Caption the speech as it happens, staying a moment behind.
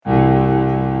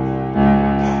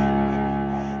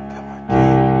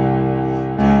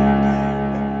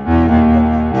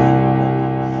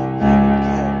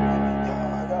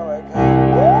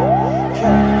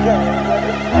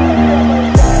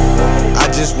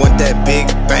want that big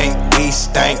bank, we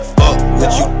stank. Fuck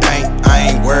what you think, I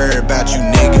ain't worried about you,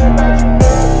 nigga.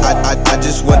 I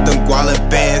just want them guala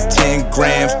bands, 10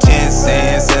 grams, 10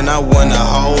 cents, and I want a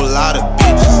whole lot of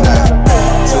bitches now.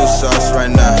 2 sauce right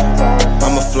now,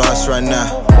 I'ma floss right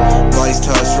now, boys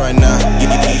toss right now,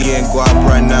 getting guap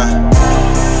right now.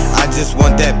 I just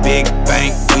want that big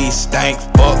bank, we stank.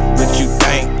 Fuck what you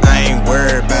think, I ain't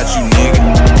worried about you, nigga.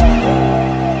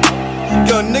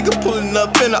 Young nigga pulling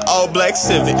up in an all-black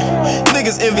Civic.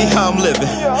 Niggas envy how I'm living.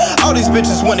 All these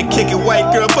bitches wanna kick it.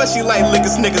 White girl, but she like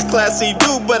liquors. Niggas classy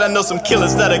dude, but I know some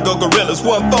killers that'll go gorillas.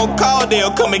 One phone call,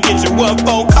 they'll come and get you. One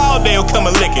phone call, they'll come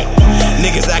and lick it.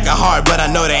 Niggas acting hard, but I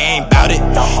know they ain't bout it.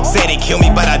 Say they kill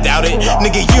me, but I doubt it.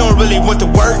 Nigga, you don't really want to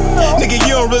work. Nigga,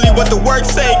 you don't really want to work.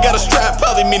 Say got a strap,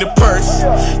 probably mean a purse.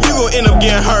 You gon' end up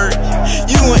getting hurt.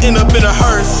 You gon' end up in a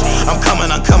hearse. I'm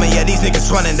coming, yeah, these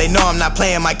niggas running. They know I'm not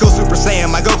playing. My go Super Saiyan,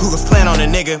 my Goku was playing on a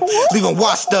nigga. Leave him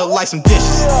washed up like some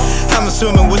dishes. I'm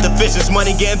assuming with the fishes,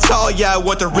 money getting tall, yeah, I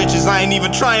want the riches. I ain't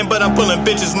even trying, but I'm pulling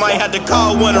bitches. Might have to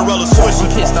call one to roll a switch.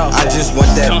 I just want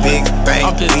that big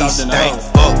bank, we stank.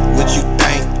 Fuck what you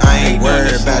think, I ain't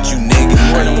worried about you, nigga.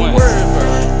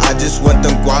 I just want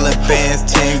them guala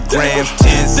bands, 10 grams,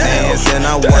 10 cents, and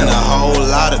I want a whole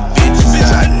lot of bitches.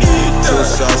 2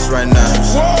 sauce right now,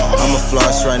 I'ma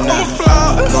floss right now,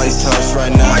 boys toss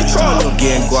right now,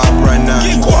 getting guap right now.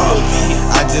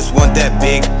 I just want that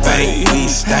big bank, we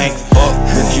stank. Fuck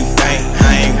what you think,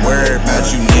 I ain't worried about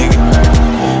you, nigga.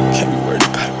 Can't be worried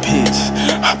about a bitch.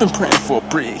 I've been praying for a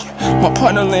brick. My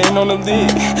partner laying on the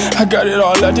lid. I got it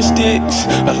all out the sticks.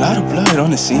 A lot of blood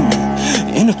on the semen.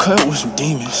 In the cut with some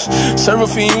demons. Serve a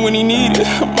fiend when he needed.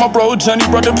 My bro Johnny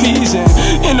brought the peas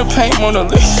in the paint, Mona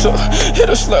Lisa. Hit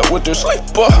a slut with the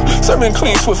sleeper. Serving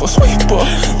clean Swift a sweeper.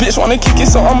 Bitch wanna kick it,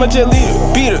 so I'ma just lead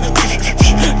her. Beat her.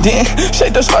 Then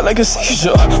shake the spot like a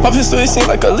seizure. My pistol it seem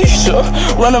like Alicia.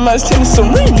 Run him out tennis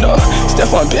Serena.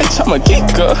 Step on bitch, I'm a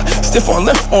geeker. Stiff on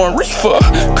left arm reefer.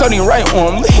 Cutting right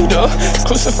arm leader.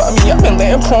 Crucify me, I've been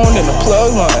laying prone in the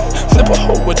plug line. Flip a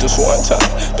hole with this one time.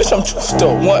 Bitch, I'm truth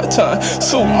up one time.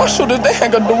 So my shoulder they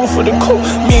hang out the roof of the coat.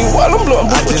 Meanwhile I'm blowing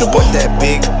I just want that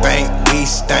big bank, we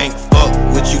stank. Fuck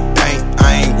what you think,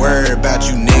 I ain't worried about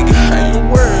you, nigga.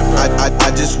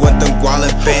 I just want them guala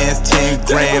bands, 10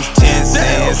 grams, 10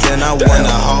 cents, and I want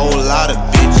a whole lot of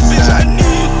bitches.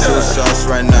 2 sauce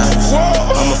right now,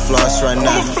 I'ma floss right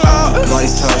now,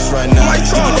 boys toss right now,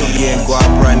 getting guap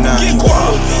right now.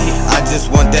 I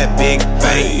just want that big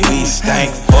bank, we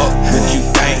stank. Fuck what you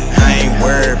think, I ain't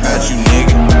worried about you, nigga.